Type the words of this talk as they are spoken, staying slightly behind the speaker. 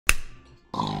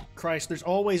Christ, there's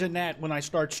always a gnat when I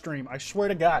start stream. I swear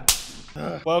to God.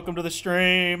 Welcome to the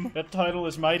stream. That title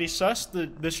is mighty sus.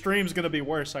 The stream's gonna be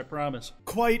worse, I promise.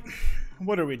 Quite.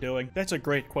 What are we doing? That's a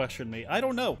great question, mate. I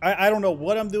don't know. I don't know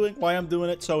what I'm doing, why I'm doing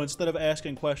it, so instead of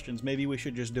asking questions, maybe we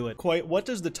should just do it. Quite, what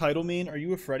does the title mean? Are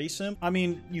you a Freddy simp? I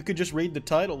mean, you could just read the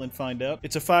title and find out.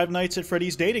 It's a Five Nights at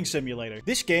Freddy's dating simulator.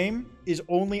 This game is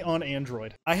only on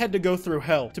Android. I had to go through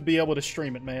hell to be able to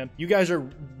stream it, man. You guys are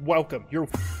welcome. You're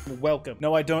welcome.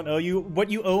 No, I don't owe you.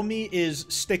 What you owe me is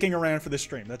sticking around for the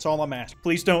stream. That's all I'm asking.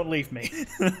 Please don't leave me.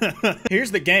 Here's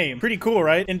the game. Pretty cool,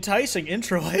 right? Enticing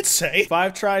intro, I'd say.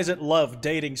 5 tries at love.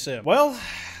 Dating sim. Well,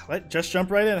 let's just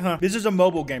jump right in, huh? This is a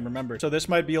mobile game, remember, so this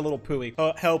might be a little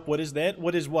pooey. Help, what is that?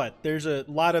 What is what? There's a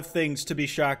lot of things to be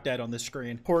shocked at on this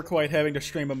screen. Poor Kwote having to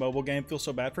stream a mobile game. Feel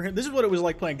so bad for him. This is what it was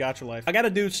like playing Gacha Life. I gotta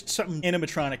do something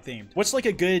animatronic themed. What's like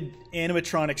a good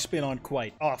animatronic spin on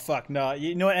Kwote? Oh, fuck, no.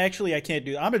 You know what? Actually, I can't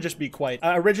do that. I'm gonna just be Kwote.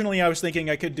 Originally, I was thinking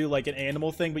I could do like an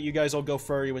animal thing, but you guys all go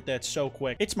furry with that so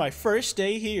quick. It's my first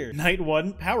day here. Night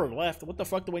 1, power left. What the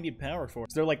fuck do I need power for?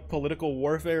 Is there like political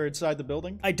warfare inside the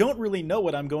building? I don't really know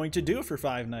what I'm going to do for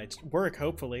 5 nights. Work,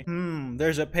 hopefully.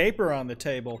 There's a paper on the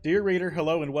table. Dear reader,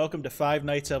 hello and welcome to 5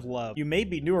 Nights of Love. You may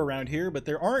be new around here, but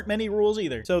there aren't many rules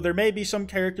either. So there may be some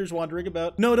characters wandering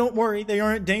about. No, don't worry. They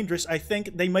aren't dangerous. I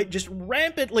think they might just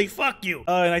rampantly fuck you.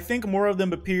 And I think more of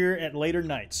them appear at later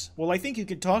nights. Well, I think you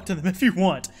can talk to them if you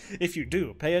want. If you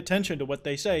do, pay attention to what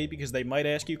they say because they might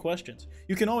ask you questions.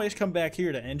 You can always come back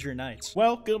here to end your nights.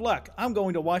 Well, good luck. I'm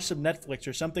going to watch some Netflix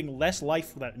or something less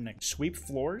life-threatening. Sweep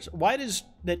floors? Why does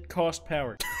that cost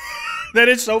power? That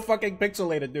is so fucking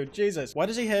pixelated, dude. Jesus. Why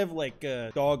does he have, like,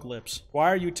 dog lips? Why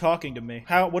are you talking to me?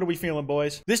 What are we feeling,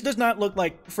 boys? This does not look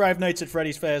like Five Nights at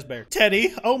Freddy's Fazbear.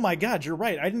 Teddy? Oh my god, you're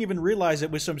right. I didn't even realize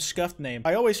it was some scuffed name.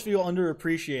 I always feel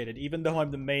underappreciated, even though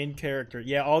I'm the main character.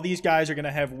 Yeah, all these guys are gonna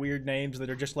have weird names that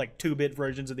are just, like, 2-bit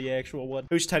versions of the actual one.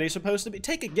 Who's Teddy supposed to be?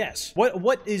 Take a guess.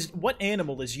 What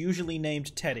animal is usually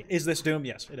named Teddy? Is this Doom?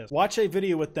 Yes, it is. Watch a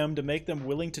video with them to make them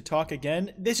willing to talk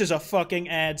again? This is a fucking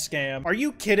ad scam. Are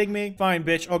you kidding me? Fine,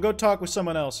 bitch. I'll go talk with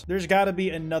someone else. There's gotta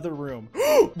be another room.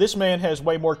 This man has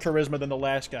way more charisma than the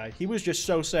last guy. He was just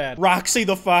so sad. Roxy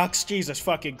the Fox. Jesus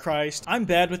fucking Christ. I'm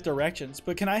bad with directions,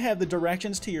 but can I have the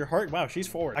directions to your heart? Wow, she's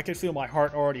forward. I can feel my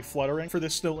heart already fluttering for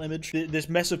this still image. This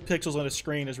mess of pixels on a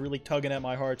screen is really tugging at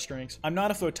my heartstrings. I'm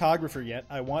not a photographer yet.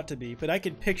 I want to be, but I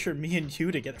can picture me and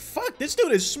you together. Fuck, this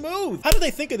dude is smooth. How do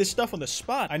they think of this stuff on the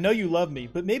spot? I know you love me,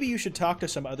 but maybe you should talk to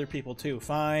some other people too.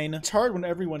 Fine. It's hard when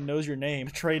everyone knows your name.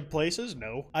 Trade places?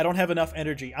 No. I don't have enough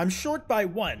energy. I'm short by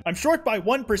 1. I'm short by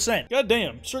 1%. God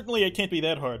damn. Certainly it can't be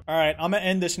that hard. Alright, I'm gonna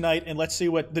end this night and let's see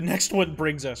what the next one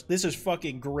brings us. This is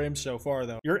fucking grim so far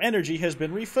though. Your energy has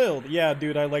been refilled. Yeah,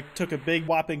 dude, I like took a big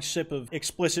whopping sip of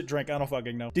explicit drink. I don't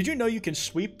fucking know. Did you know you can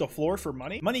sweep the floor for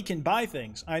money? Money can buy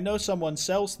things. I know someone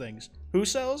sells things. Who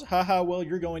sells? Haha, well,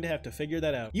 you're going to have to figure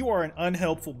that out. You are an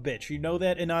unhelpful bitch. You know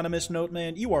that, anonymous note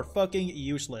man? You are fucking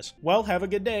useless. Well, have a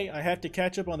good day. I have to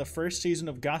catch up on the first season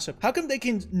of Gossip. How come they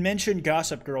can mention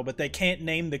Gossip Girl, but they can't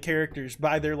name the characters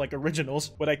by their, like,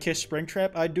 originals? Would I kiss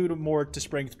Springtrap? I'd do more to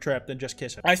Springtrap than just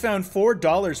kiss it. I found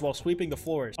 $4 while sweeping the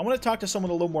floors. I want to talk to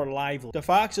someone a little more lively. The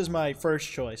Fox is my first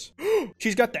choice.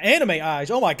 She's got the anime eyes.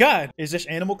 Oh my god. Is this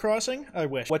Animal Crossing? I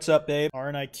wish. What's up, babe?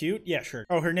 Aren't I cute? Yeah, sure.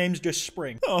 Oh, her name's just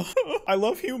Spring. Oh, I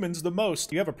love humans the most.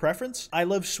 Do you have a preference? I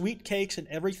love sweet cakes and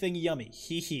everything yummy.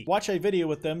 Hee hee. Watch a video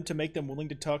with them to make them willing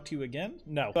to talk to you again?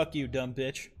 No. Fuck you, dumb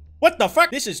bitch. What the fuck?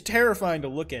 This is terrifying to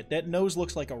look at. That nose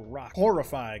looks like a rock.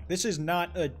 Horrifying. This is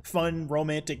not a fun,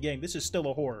 romantic game. This is still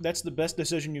a horror. That's the best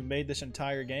decision you've made this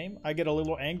entire game. I get a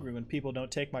little angry when people don't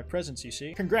take my presents, you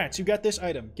see. Congrats, you got this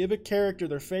item. Give a character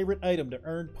their favorite item to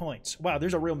earn points. Wow,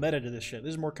 there's a real meta to this shit.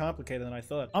 This is more complicated than I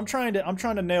thought. I'm trying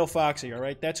to nail Foxy,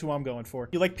 alright? That's who I'm going for.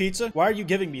 You like pizza? Why are you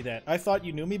giving me that? I thought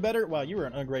you knew me better? Wow, you were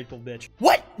an ungrateful bitch.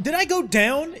 What? Did I go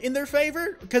down in their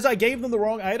favor? Because I gave them the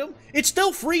wrong item? It's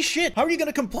still free shit. How are you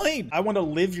gonna complain? I want to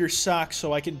live your socks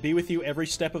so I can be with you every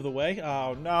step of the way.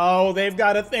 Oh no, they've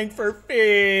got a thing for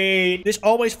feet. This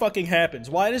always fucking happens.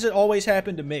 Why does it always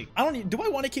happen to me? Do I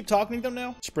want to keep talking to them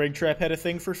now? Springtrap had a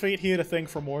thing for feet. He had a thing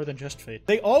for more than just feet.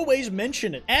 They always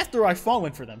mention it after I've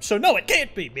fallen for them. So no, it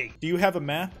can't be me. Do you have a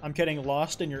map? I'm getting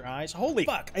lost in your eyes. Holy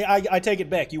fuck. I take it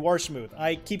back. You are smooth.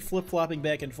 I keep flip-flopping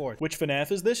back and forth. Which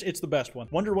FNAF is this? It's the best one.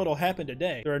 Wonder what'll happen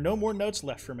today. There are no more notes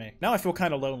left for me. Now I feel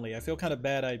kind of lonely. I feel kind of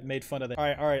bad I made fun of that.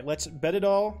 All right. right, let's bet it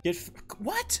all.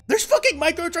 What? There's fucking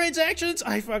microtransactions?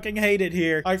 I fucking hate it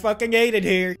here. I fucking hate it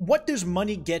here. What does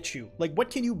money get you? Like, what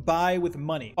can you buy with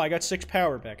money? Oh, I got 6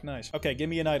 power back. Nice. Okay, give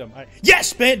me an item.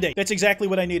 Yes! Band-Aid! That's exactly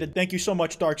what I needed. Thank you so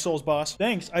much, Dark Souls boss.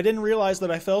 Thanks. I didn't realize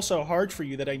that I fell so hard for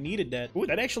you that I needed that. Ooh,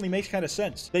 that actually makes kind of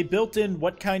sense. They built in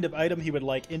what kind of item he would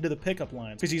like into the pickup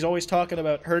lines. Because he's always talking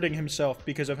about hurting himself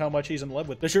because of how much he's in love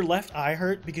with. Does your left eye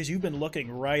hurt? Because you've been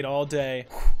looking right all day.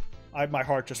 My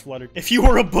heart just fluttered. If you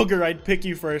were a booger, I'd pick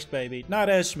you first, baby. Not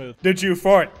as smooth. Did you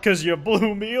fart? Because you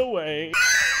blew me away.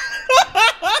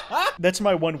 That's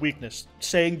my one weakness.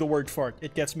 Saying the word fart.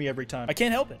 It gets me every time. I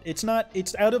can't help it.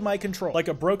 It's out of my control. Like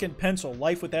a broken pencil,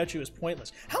 life without you is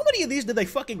pointless. How many of these did they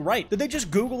fucking write? Did they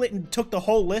just Google it and took the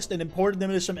whole list and imported them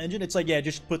into some engine? It's like, yeah,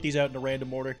 just put these out in a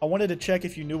random order. I wanted to check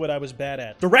if you knew what I was bad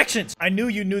at. Directions! I knew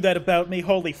you knew that about me.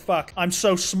 Holy fuck. I'm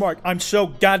so smart. I'm so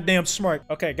goddamn smart.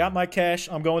 Okay, got my cash.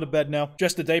 I'm going to bed now.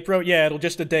 Just a date, bro? Yeah, it'll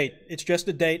just a date. It's just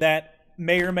a date that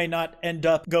may or may not end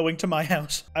up going to my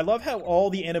house. I love how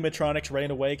all the animatronics ran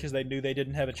away because they knew they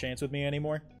didn't have a chance with me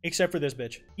anymore. Except for this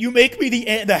bitch. You make me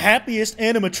the happiest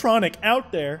animatronic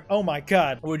out there. Oh my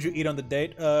god. What would you eat on the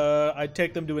date? I'd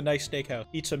take them to a nice steakhouse.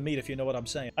 Eat some meat if you know what I'm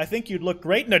saying. I think you'd look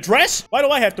great in a dress? Why do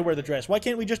I have to wear the dress? Why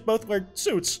can't we just both wear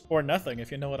suits? Or nothing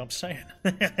if you know what I'm saying.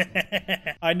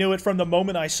 I knew it from the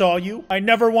moment I saw you. I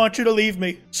never want you to leave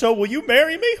me. So will you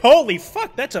marry me? Holy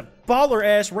fuck, that's a baller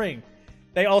ass ring.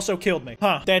 They also killed me.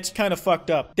 Huh, that's kind of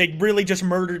fucked up. They really just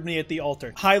murdered me at the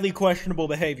altar. Highly questionable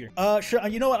behavior. Sure,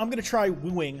 you know what? I'm gonna try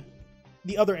wooing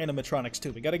the other animatronics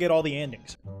too. We gotta get all the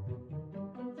endings.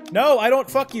 No, I don't.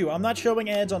 Fuck you. I'm not showing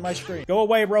ads on my stream. Go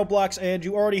away, Roblox ad.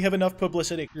 You already have enough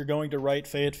publicity. You're going to write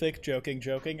fanfic.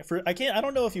 Joking. I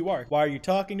don't know if you are. Why are you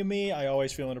talking to me? I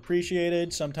always feel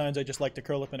unappreciated. Sometimes I just like to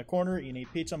curl up in a corner, eat and eat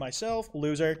pizza myself.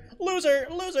 Loser. Loser.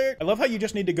 Loser. I love how you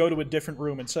just need to go to a different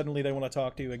room and suddenly they want to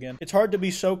talk to you again. It's hard to be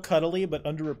so cuddly but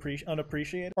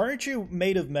unappreciated. Aren't you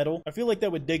made of metal? I feel like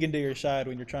that would dig into your side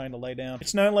when you're trying to lay down.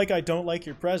 It's not like I don't like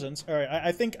your presence. All right,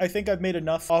 I think I've made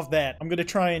enough off that. I'm gonna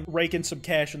try and rake in some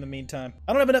cash in the meantime.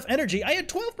 I don't have enough energy. I had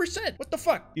 12%. What the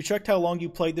fuck? You checked how long you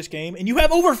played this game and you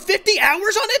have over 50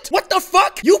 hours on it? What the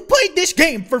fuck? You played this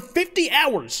game for 50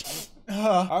 hours.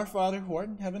 Our Father who art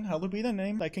in heaven, hallowed be thy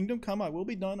name. Thy kingdom come, thy will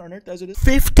be done on earth as it is.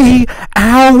 50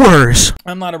 hours!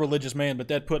 I'm not a religious man, but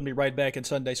that put me right back in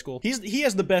Sunday school. He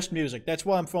has the best music. That's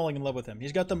why I'm falling in love with him.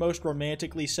 He's got the most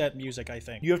romantically set music, I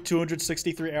think. You have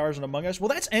 263 hours in Among Us? Well,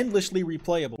 that's endlessly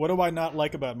replayable. What do I not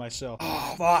like about myself?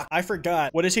 Oh, fuck. I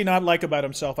forgot. What does he not like about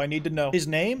himself? I need to know. His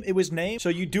name? It was name? So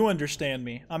you do understand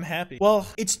me. I'm happy. Well,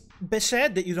 it's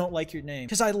sad that you don't like your name.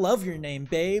 Because I love your name,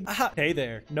 babe. Aha. Hey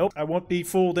there. Nope. I won't be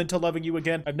fooled into loving you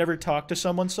again. I've never talked to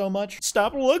someone so much.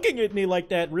 Stop looking at me like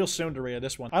that. Real soon, Daria,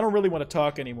 this one. I don't really want to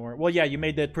talk anymore. Well, yeah, you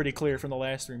made that pretty clear from the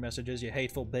last 3 messages, you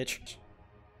hateful bitch.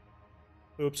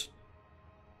 Oops.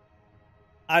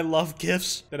 I love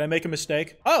GIFs. Did I make a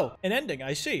mistake? Oh, an ending.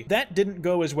 I see. That didn't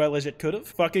go as well as it could have.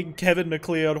 Fucking Kevin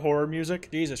MacLeod horror music.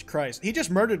 Jesus Christ. He just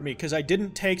murdered me because I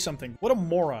didn't take something. What a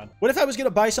moron. What if I was going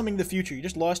to buy something in the future? You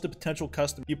just lost a potential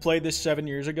customer. You played this 7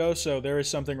 years ago, so there is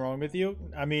something wrong with you.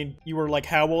 I mean, you were like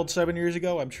how old 7 years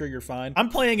ago? I'm sure you're fine. I'm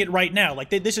playing it right now.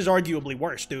 Like, this is arguably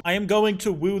worse, dude. I am going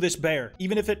to woo this bear,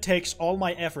 even if it takes all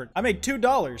my effort. I made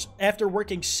 $2 after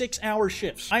working 6-hour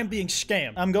shifts. I am being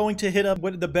scammed. I'm going to hit up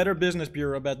the Better Business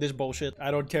Bureau about this bullshit. I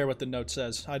don't care what the note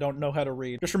says. I don't know how to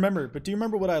read. Just remember, but do you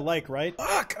remember what I like, right?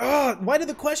 Fuck! Why did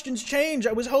the questions change?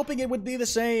 I was hoping it would be the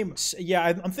same. Yeah,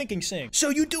 I'm thinking sing. So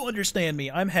you do understand me.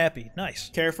 I'm happy.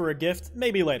 Nice. Care for a gift?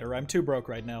 Maybe later. I'm too broke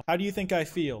right now. How do you think I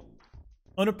feel?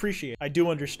 Unappreciated. I do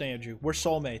understand you. We're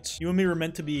soulmates. You and me were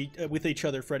meant to be with each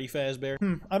other, Freddy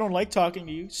Fazbear. I don't like talking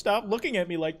to you. Stop looking at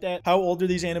me like that. How old are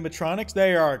these animatronics?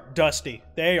 They are dusty.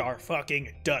 They are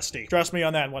fucking dusty. Trust me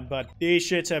on that one, bud. These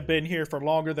shits have been here for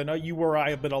longer than you or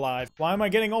I have been alive. Why am I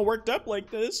getting all worked up like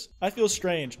this? I feel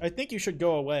strange. I think you should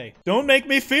go away. Don't make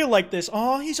me feel like this.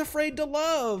 Oh, he's afraid to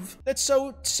love. That's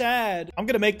so sad. I'm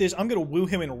gonna woo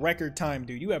him in record time,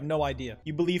 dude. You have no idea.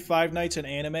 You believe Five Nights in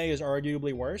Anime is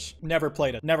arguably worse? Never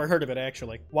played it. Never heard of it,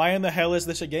 actually. Why in the hell is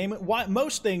this a game? Why?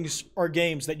 Most things are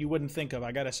games that you wouldn't think of,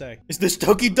 I gotta say. Is this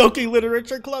Doki Doki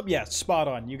Literature Club? Yeah, spot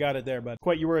on. You got it there, bud.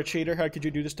 Quite, you were a cheater. How could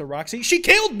you do this to Roxy? She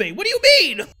killed me! What do you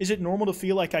mean? Is it normal to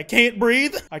feel like I can't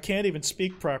breathe? I can't even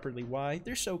speak properly. Why?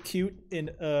 They're so cute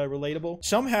and relatable.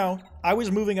 Somehow, I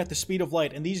was moving at the speed of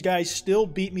light, and these guys still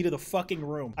beat me to the fucking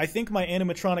room. I think my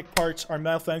animatronic parts are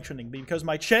malfunctioning because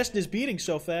my chest is beating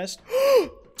so fast.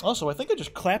 Also, I think I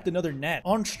just clapped another gnat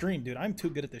on stream, dude. I'm too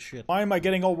good at this shit. Why am I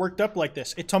getting all worked up like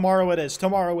this? Tomorrow it is.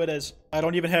 Tomorrow it is. I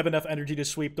don't even have enough energy to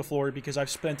sweep the floor because I've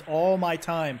spent all my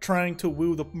time trying to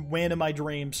woo the man of my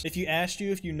dreams. If you asked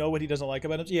you if you know what he doesn't like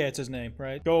about him, yeah, it's his name,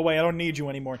 right? Go away. I don't need you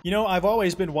anymore. You know, I've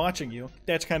always been watching you.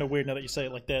 That's kind of weird now that you say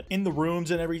it like that. In the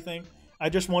rooms and everything. I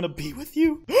just want to be with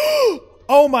you.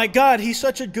 Oh my god, he's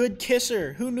such a good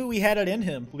kisser. Who knew he had it in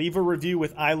him? Leave a review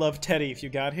with I love Teddy if you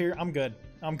got here. I'm good.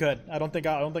 I'm good. I don't think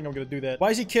I'm gonna do that. Why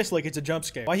is he kissed like it's a jump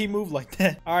scare? Why he move like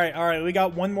that? All right. We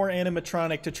got one more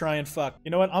animatronic to try and fuck.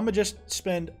 You know what? I'm gonna just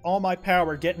spend all my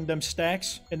power getting them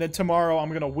stacks, and then tomorrow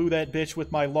I'm gonna woo that bitch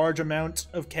with my large amount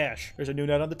of cash. There's a new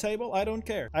nut on the table. I don't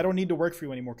care. I don't need to work for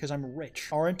you anymore because I'm rich.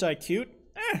 Aren't I cute?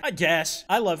 I guess.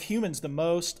 I love humans the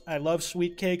most. I love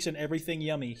sweet cakes and everything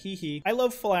yummy. Hee hee. I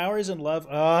love flowers and love.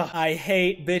 I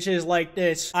hate bitches like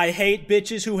this. I hate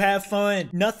bitches who have fun.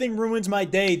 Nothing ruins my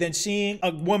day than seeing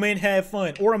a woman have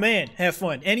fun. Or a man have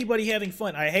fun. Anybody having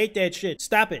fun. I hate that shit.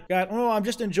 Stop it. God, oh, I'm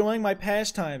just enjoying my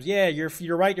pastimes. Yeah,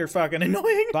 you're right. You're fucking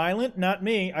annoying. Violent? Not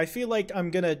me. I feel like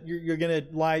you're gonna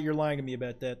lie. You're lying to me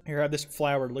about that. Here, have this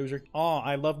flower, loser. Oh,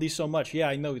 I love these so much. Yeah,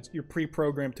 I know. You're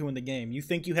pre-programmed to in the game. You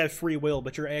think you have free will,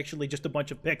 but you're actually just a bunch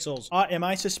of pixels. Am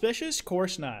I suspicious?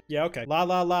 Course not. Yeah, okay. La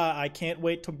la la, I can't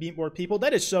wait to meet more people.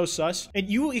 That is so sus. And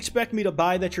you expect me to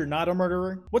buy that you're not a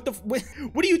murderer? What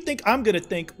do you think I'm gonna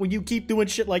think when you keep doing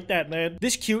shit like that, man?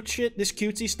 This cute shit, this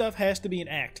cutesy stuff has to be an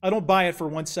act. I don't buy it for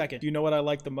 1 second. Do you know what I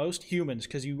like the most? Humans,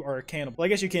 because you are a cannibal. Well, I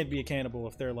guess you can't be a cannibal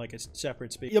if they're like a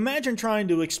separate species. Imagine trying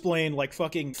to explain like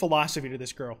fucking philosophy to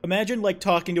this girl. Imagine like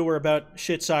talking to her about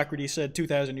shit Socrates said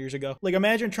 2,000 years ago. Like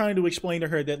imagine trying to explain to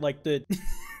her that like the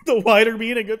the wider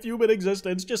meaning of human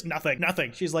existence, just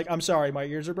nothing. She's like, I'm sorry, my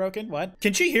ears are broken. What?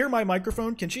 Can she hear my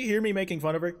microphone? Can she hear me making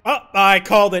fun of her? Oh, I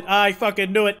called it. I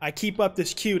fucking knew it. I keep up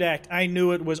this cute act. I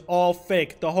knew it was all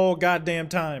fake the whole goddamn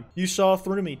time. You saw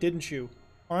through me, didn't you?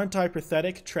 Aren't I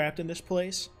pathetic, trapped in this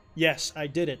place? Yes, I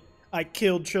did it. I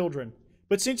killed children.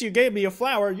 But since you gave me a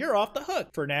flower, you're off the hook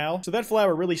for now. So that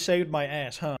flower really saved my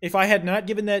ass, huh? If I had not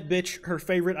given that bitch her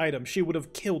favorite item, she would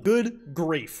have killed. Good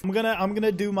grief. I'm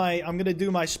gonna do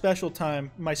my special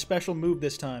time, my special move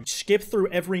this time. Skip through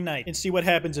every night and see what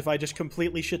happens if I just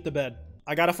completely shit the bed.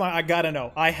 I gotta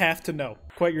know. I have to know.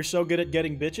 Quite, you're so good at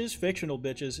getting bitches. Fictional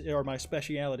bitches are my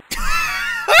speciality.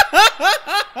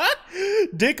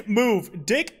 Dick move.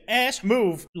 Dick ass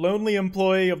move. Lonely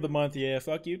employee of the month. Yeah,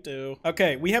 fuck you too.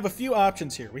 Okay, we have a few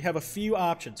options here.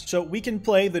 So we can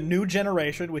play the new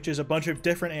generation, which is a bunch of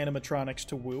different animatronics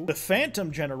to woo. The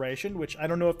Phantom generation, which I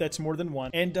don't know if that's more than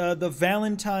one. And the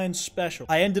Valentine's special.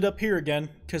 I ended up here again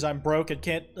because I'm broke and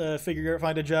can't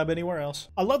find a job anywhere else.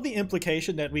 I love the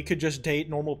implication that we could just date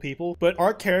normal people, but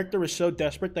our character is so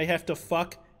desperate they have to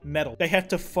fuck metal. They have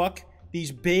to fuck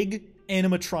these big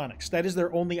animatronics. That is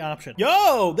their only option.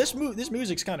 Yo, this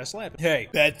music's kind of slapping. Hey,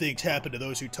 bad things happen to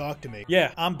those who talk to me.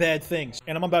 Yeah, I'm bad things,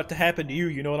 and I'm about to happen to you,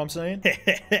 you know what I'm saying?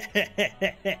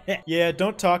 Yeah,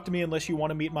 don't talk to me unless you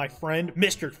want to meet my friend,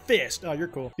 Mr. Fist. Oh, you're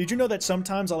cool. Did you know that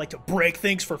sometimes I like to break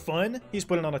things for fun? He's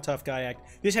putting on a tough guy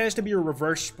act. This has to be a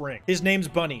reverse spring. His name's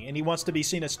Bunny, and he wants to be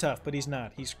seen as tough, but he's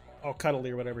not. He's all cuddly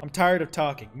or whatever. I'm tired of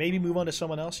talking. Maybe move on to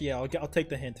someone else? Yeah, I'll take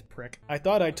the hint, prick. I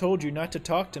thought I told you not to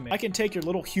talk to me. I can take your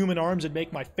little human arms and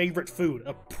make my favorite food,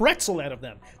 a pretzel out of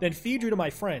them, then feed you to my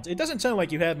friends. It doesn't sound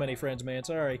like you have many friends, man.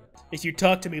 Sorry. If you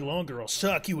talk to me longer, I'll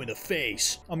sock you in the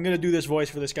face. I'm gonna do this voice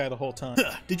for this guy the whole time.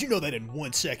 Did you know that in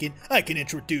 1 second, I can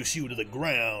introduce you to the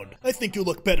ground? I think you'll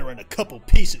look better in a couple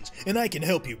pieces, and I can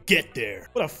help you get there.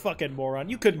 What a fucking moron.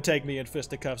 You couldn't take me in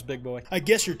fisticuffs, big boy. I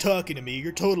guess you're talking to me.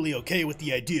 You're totally okay with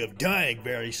the idea of dying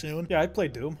very soon. Yeah, I'd play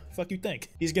Doom. Fuck you think?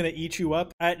 He's gonna eat you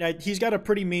up? He's got a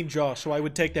pretty mean jaw, so I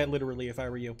would take that literally if I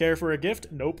were you. Care for a gift?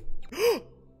 Nope.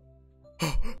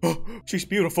 She's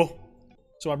beautiful.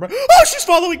 So I'm right. Oh, she's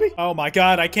following me! Oh my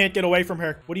god, I can't get away from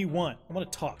her. What do you want? I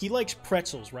want to talk. He likes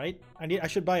pretzels, right? I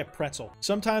should buy a pretzel.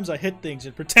 Sometimes I hit things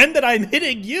and pretend that I'm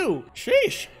hitting you.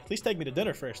 Sheesh. Please take me to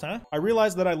dinner first, huh? I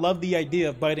realize that I love the idea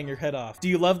of biting your head off. Do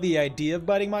you love the idea of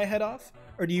biting my head off?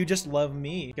 Or do you just love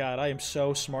me? God, I am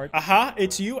so smart. Aha,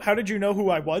 it's you? How did you know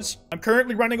who I was? I'm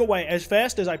currently running away as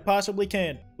fast as I possibly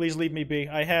can. Please leave me be.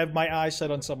 I have my eyes set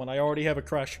on someone. I already have a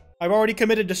crush. I've already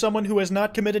committed to someone who has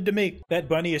not committed to me. That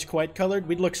bunny is quite colored.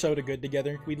 We'd look so good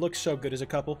together. We'd look so good as a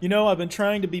couple. You know, I've been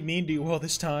trying to be mean to you all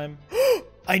this time.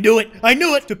 I knew it! I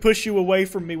knew it! To push you away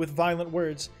from me with violent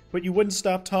words. But you wouldn't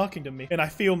stop talking to me. And I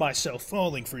feel myself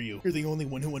falling for you. You're the only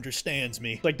one who understands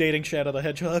me. It's like dating Shadow the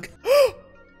Hedgehog.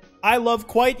 I love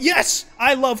Kwote. Yes!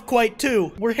 I love Kwote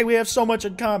too. We have so much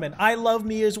in common. I love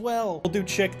me as well. I'll do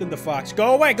chick than the fox.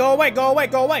 Go away, go away, go away,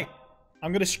 go away.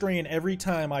 I'm gonna screen every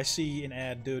time I see an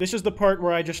ad, dude. This is the part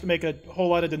where I just make a whole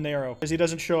lot of dinero, because he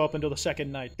doesn't show up until the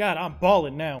second night. God, I'm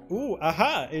balling now. Ooh,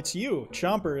 aha, it's you.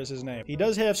 Chomper is his name. He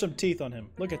does have some teeth on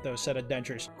him. Look at those set of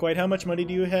dentures. Quite how much money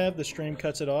do you have? The stream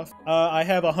cuts it off. I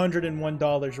have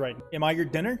 $101 right now. Am I your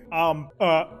dinner?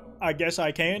 I guess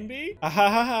I can be? Ah ha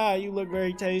ha ha, you look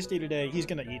very tasty today. He's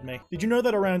gonna eat me. Did you know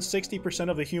that around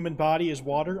 60% of the human body is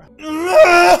water?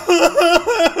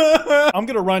 I'm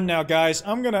gonna run now, guys.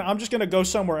 I'm just gonna go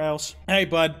somewhere else. Hey,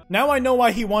 bud. Now I know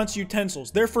why he wants utensils.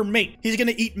 They're for me. He's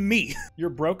gonna eat me. You're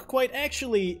broke? Quite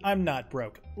actually, I'm not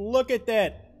broke. Look at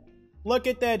that. Look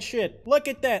at that shit. Look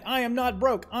at that. I am not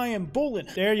broke. I am bullin'.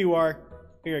 There you are.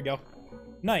 Here you go.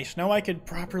 Nice, now I can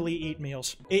properly eat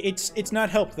meals. It's not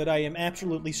helped that I am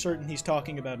absolutely certain he's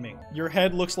talking about me. Your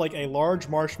head looks like a large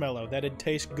marshmallow. That'd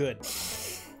taste good.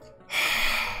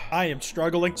 I am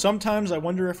struggling. Sometimes I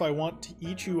wonder if I want to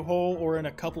eat you whole or in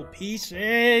a couple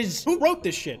pieces. Who wrote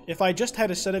this shit? If I just had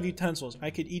a set of utensils,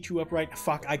 I could eat you upright.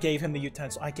 Fuck, I gave him the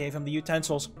utensil. I gave him the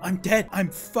utensils. I'm dead.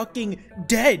 I'm fucking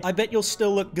dead. I bet you'll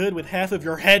still look good with half of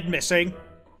your head missing.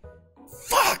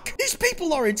 Fuck! These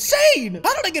people are insane!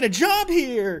 How did I get a job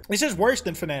here? This is worse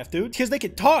than FNAF, dude, because they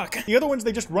can talk. The other ones,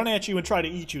 they just run at you and try to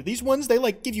eat you. These ones, they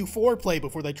like give you foreplay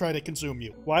before they try to consume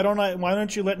you. Why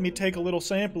don't you let me take a little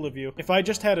sample of you? If I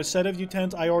just had a set of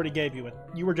utensils, I already gave you it.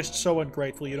 You were just so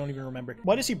ungrateful, you don't even remember.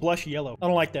 Why does he blush yellow? I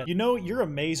don't like that. You know, you're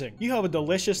amazing. You have a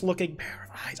delicious looking pair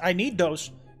of eyes. I need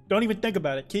those. Don't even think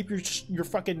about it. Keep your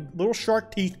fucking little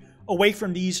shark teeth away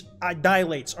from these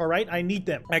dilates, all right? I need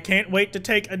them. I can't wait to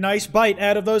take a nice bite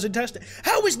out of those intestines.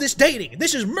 How is this dating?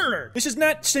 This is murder. This is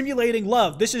not simulating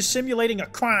love. This is simulating a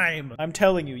crime. I'm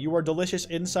telling you, you are delicious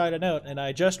inside and out, and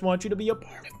I just want you to be a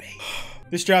part of me.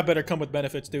 This job better come with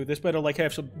benefits, dude. This better, like,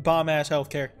 have some bomb-ass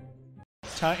healthcare.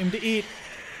 Time to eat.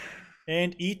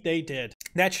 And eat they did.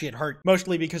 That shit hurt.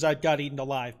 Mostly because I got eaten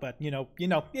alive, but you know,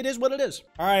 it is what it is.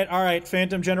 All right,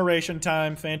 Phantom Generation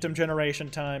time, Phantom Generation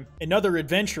time. Another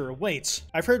adventure awaits.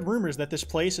 I've heard rumors that this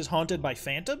place is haunted by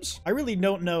phantoms. I really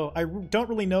don't know. I don't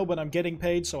really know, but I'm getting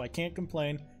paid, so I can't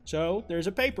complain. So, there's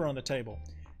a paper on the table.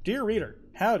 Dear reader,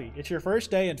 howdy, it's your first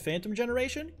day in Phantom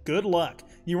Generation? Good luck.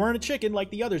 You weren't a chicken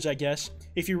like the others, I guess.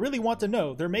 If you really want to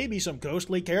know, there may be some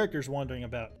ghostly characters wandering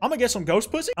about. I'm gonna get some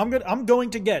ghost pussy? I'm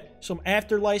going to get some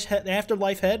afterlife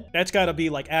head. That's gotta be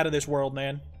like out of this world,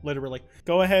 man. Literally.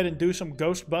 Go ahead and do some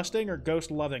ghost busting or ghost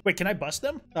loving. Wait, can I bust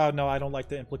them? Oh, no, I don't like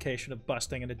the implication of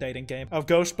busting in a dating game. Of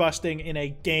ghost busting in a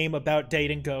game about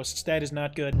dating ghosts. That is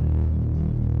not good.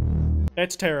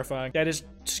 That's terrifying. That is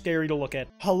scary to look at.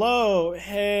 Hello,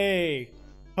 hey.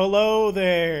 Hello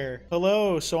there.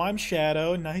 Hello, so I'm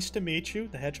Shadow. Nice to meet you.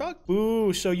 The hedgehog?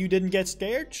 Ooh, so you didn't get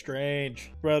scared?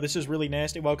 Strange. Bro, this is really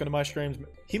nasty. Welcome to my streams.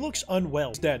 He looks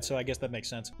unwell. He's dead, so I guess that makes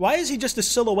sense. Why is he just a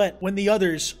silhouette when the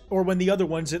others, or when the other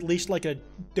one's at least like a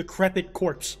decrepit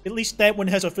corpse? At least that one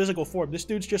has a physical form. This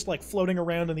dude's just like floating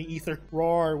around in the ether.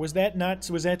 Roar. Was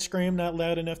that scream not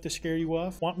loud enough to scare you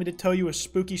off? Want me to tell you a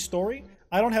spooky story?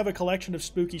 I don't have a collection of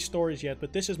spooky stories yet,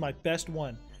 but this is my best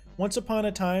one. Once upon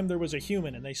a time, there was a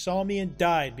human, and they saw me and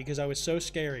died because I was so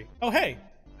scary. Oh, hey!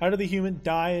 How did the human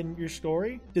die in your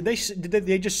story? They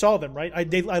just saw them, right?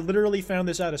 I literally found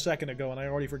this out a second ago, and I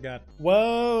already forgot.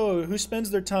 Whoa! Who spends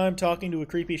their time talking to a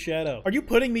creepy shadow? Are you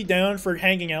putting me down for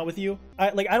hanging out with you? I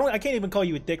can't even call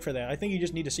you a dick for that. I think you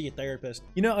just need to see a therapist.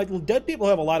 You know, dead people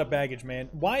have a lot of baggage, man.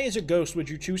 Why, as a ghost, would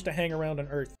you choose to hang around on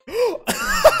Earth?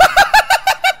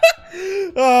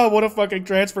 Oh, what a fucking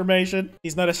transformation.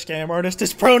 He's not a scam artist.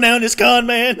 His pronoun is con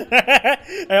man.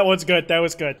 That one's good. That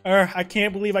was good. I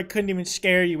can't believe I couldn't even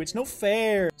scare you. It's no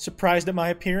fair. Surprised at my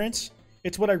appearance?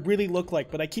 It's what I really look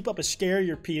like, but I keep up a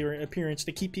scarier appearance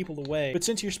to keep people away. But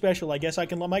since you're special, I guess I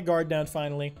can let my guard down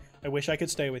finally. I wish I could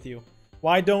stay with you.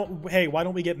 Why don't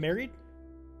we get married?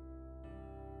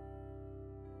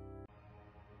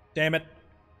 Damn it.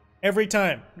 Every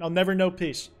time. I'll never know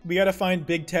peace. We gotta find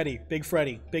Big Teddy, Big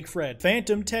Freddy, Big Fred.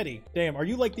 Phantom Teddy. Damn, are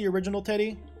you like the original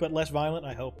Teddy? But less violent,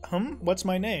 I hope. What's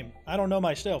my name? I don't know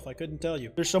myself, I couldn't tell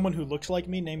you. There's someone who looks like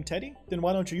me named Teddy? Then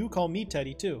why don't you call me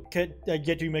Teddy too? Could I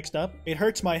get you mixed up? It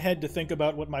hurts my head to think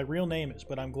about what my real name is,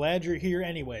 but I'm glad you're here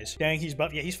anyways. Dang, he's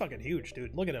buff. Yeah, he's fucking huge,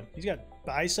 dude. Look at him. He's got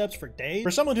biceps for days. For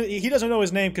someone who, he doesn't know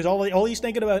his name because all he's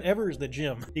thinking about ever is the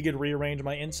gym. He could rearrange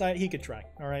my inside. He could try.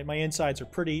 All right, my insides are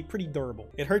pretty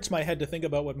durable. It hurts my head to think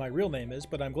about what my real name is,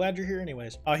 but I'm glad you're here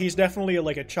anyways. He's definitely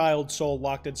like a child soul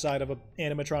locked inside of a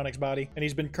animatronic's body, and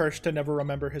he's been cursed to never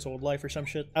remember his old life or some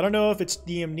shit. I don't know if it's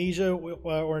the amnesia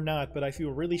or not, but I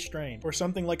feel really strange. Or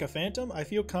something like a phantom? I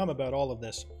feel calm about all of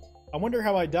this. I wonder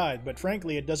how I died, but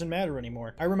frankly, it doesn't matter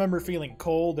anymore. I remember feeling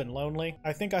cold and lonely.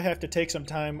 I think I have to take some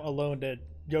time alone to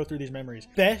go through these memories.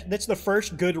 That's the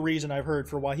first good reason I've heard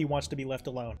for why he wants to be left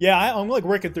alone. Yeah, I'm like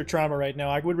working through trauma right now.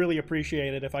 I would really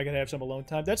appreciate it if I could have some alone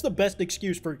time. That's the best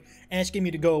excuse for asking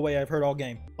me to go away I've heard all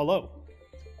game. Hello.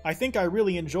 I think I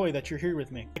really enjoy that you're here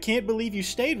with me. I can't believe you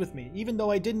stayed with me, even though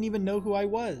I didn't even know who I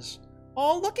was.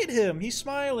 Oh, look at him. He's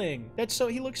smiling.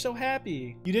 He looks so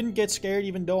happy. You didn't get scared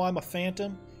even though I'm a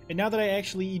phantom. And now that I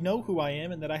actually know who I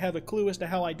am and that I have a clue as to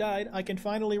how I died, I can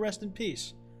finally rest in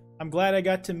peace. I'm glad I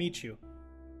got to meet you.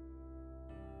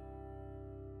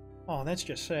 Oh, that's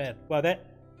just sad. Wow,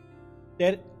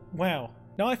 wow.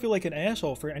 Now I feel like an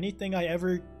asshole for anything I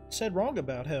ever said wrong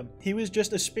about him. He was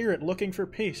just a spirit looking for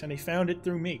peace, and he found it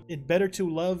through me. It's better to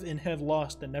love and have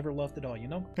lost than never loved at all, you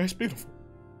know? That's beautiful.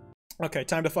 Okay,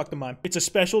 time to fuck the mime. It's a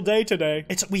special day today.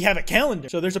 We have a calendar.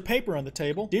 So there's a paper on the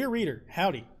table. Dear reader,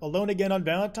 howdy. Alone again on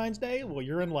Valentine's Day? Well,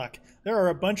 you're in luck. There are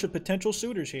a bunch of potential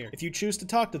suitors here, if you choose to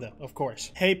talk to them, of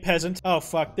course. Hey, peasant. Oh,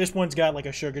 fuck. This one's got like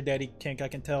a sugar daddy kink, I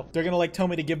can tell. They're gonna like tell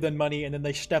me to give them money, and then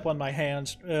they step on my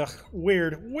hands. Ugh,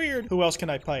 weird, weird. Who else can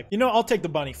I pipe? You know, I'll take the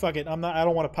bunny. Fuck it. I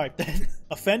don't want to pipe that.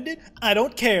 Offended? I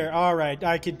don't care. All right,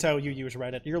 I can tell you use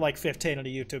Reddit. You're like 15 in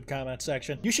the YouTube comment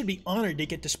section. You should be honored to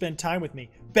get to spend time with me.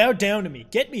 Bow down to me.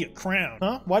 Get me a crown.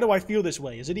 Huh? Why do I feel this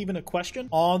way? Is it even a question?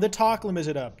 Oh, the talk limit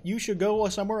is up. You should go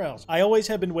somewhere else. I always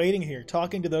have been waiting here,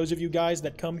 talking to those of you guys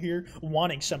that come here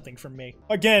wanting something from me.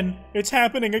 Again. It's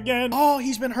happening again. Oh,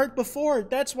 he's been hurt before.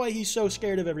 That's why he's so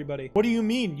scared of everybody. What do you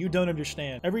mean? You don't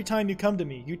understand. Every time you come to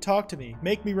me, you talk to me,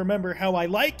 make me remember how I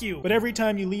like you. But every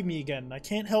time you leave me again, I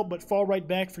can't help but fall right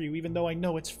back for you, even though I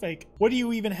know it's fake. How do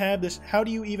you even have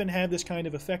this kind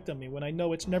of effect on me when I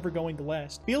know it's never going to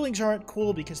last? Feelings aren't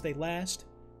cool because they last.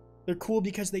 They're cool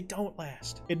because they don't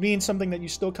last. It means something that you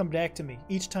still come back to me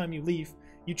each time you leave.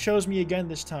 You chose me again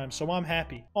this time, so I'm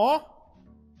happy. Aw,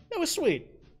 that was sweet.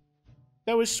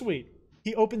 That was sweet.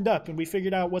 He opened up and we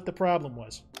figured out what the problem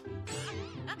was.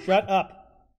 Shut up.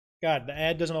 God, the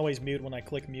ad doesn't always mute when I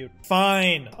click mute.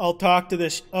 Fine, I'll talk to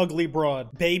this ugly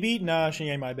broad. Baby? Nah, she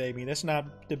ain't my baby. That's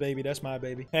not the baby, that's my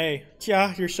baby. Hey,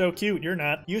 yeah, you're so cute. You're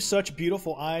not. You have such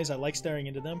beautiful eyes. I like staring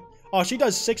into them. Oh, she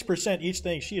does 6% each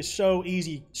thing. She is so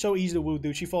easy to woo,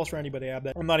 dude. She falls for anybody, I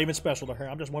bet. I'm not even special to her.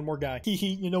 I'm just one more guy. Hee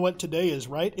hee, you know what today is,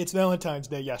 right? It's Valentine's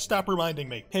Day. Yeah, stop reminding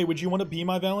me. Hey, would you want to be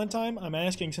my Valentine? I'm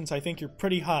asking since I think you're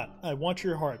pretty hot. I want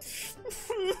your heart.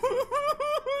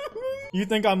 You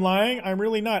think I'm lying? I'm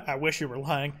really not. I wish you were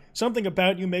lying. Something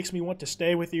about you makes me want to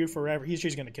stay with you forever.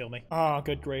 She's gonna kill me. Oh,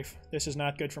 good grief. This is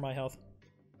not good for my health.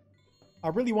 I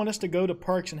really want us to go to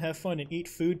parks and have fun and eat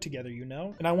food together, you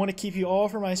know? And I want to keep you all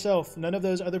for myself. None of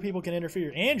those other people can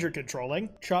interfere. And you're controlling.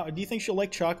 Do you think she'll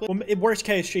like chocolate? Well, in worst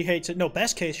case, she hates it. No,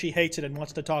 best case, she hates it and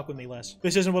wants to talk with me less.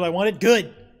 This isn't what I wanted?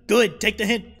 Good. Good. Take the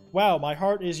hint. Wow, my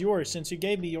heart is yours since you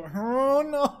gave me your— Oh,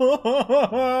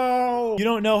 no! You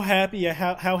don't know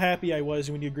how happy I was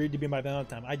when you agreed to be my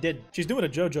Valentine. I did. She's doing a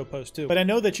JoJo post, too. But I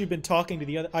know that you've been talking to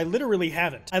the other— I literally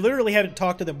haven't. I literally haven't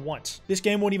talked to them once. This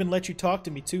game won't even let you talk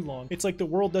to me too long. It's like the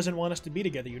world doesn't want us to be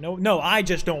together, you know? No, I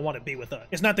just don't want to be with us.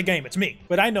 It's not the game, it's me.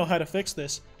 But I know how to fix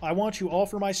this. I want you all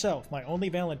for myself, my only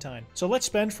Valentine. So let's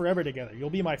spend forever together. You'll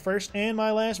be my first and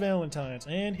my last Valentines.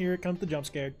 And here comes the jump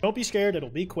scare. Don't be scared, it'll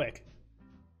be quick.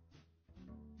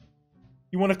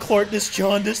 You want to court this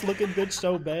jaundice-looking bitch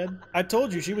so bad? I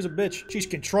told you she was a bitch. She's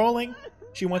controlling.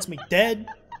 She wants me dead.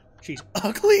 She's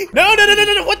ugly. No!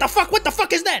 What the fuck? What the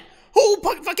fuck is that? Who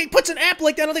fucking puts an app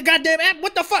like that on the goddamn app?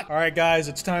 What the fuck? All right, guys,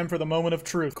 it's time for the moment of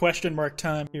truth. Question mark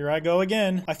time. Here I go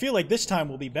again. I feel like this time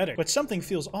will be better, but something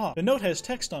feels off. The note has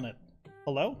text on it.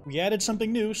 Hello? We added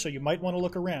something new, so you might want to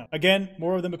look around. Again,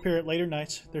 more of them appear at later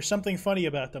nights. There's something funny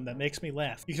about them that makes me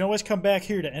laugh. You can always come back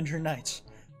here to end your nights.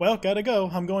 Well, gotta go.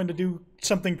 I'm going to do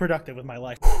something productive with my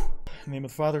life. In the name of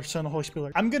the Father, Son, and Holy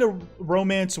Spirit. I'm gonna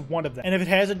romance one of them. And if it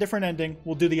has a different ending,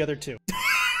 we'll do the other two.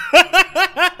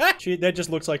 That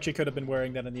just looks like she could have been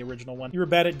wearing that in the original one. You were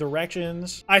bad at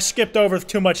directions. I skipped over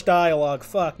too much dialogue.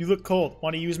 Fuck. You look cold.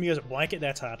 Want to use me as a blanket?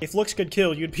 That's hot. If looks could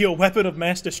kill, you'd be a weapon of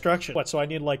mass destruction. What, so I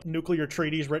need like nuclear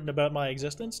treaties written about my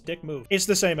existence? Dick move. It's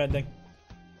the same ending.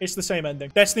 It's the same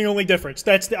ending. That's the only difference.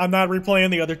 I'm not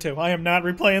replaying the other two. I am not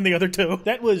replaying the other two.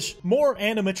 That was more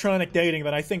animatronic dating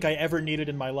than I think I ever needed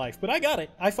in my life. But I got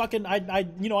it.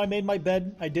 I made my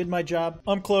bed. I did my job.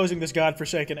 I'm closing this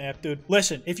godforsaken app, dude.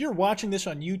 Listen, if you're watching this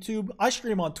on YouTube, I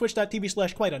stream on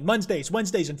twitch.tv/Kwote on Mondays,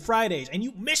 Wednesdays, and Fridays, and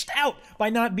you missed out by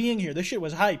not being here. This shit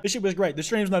was hype. This shit was great. The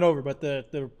stream's not over, but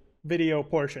the video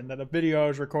portion that the video I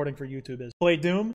was recording for YouTube is. Play Doom.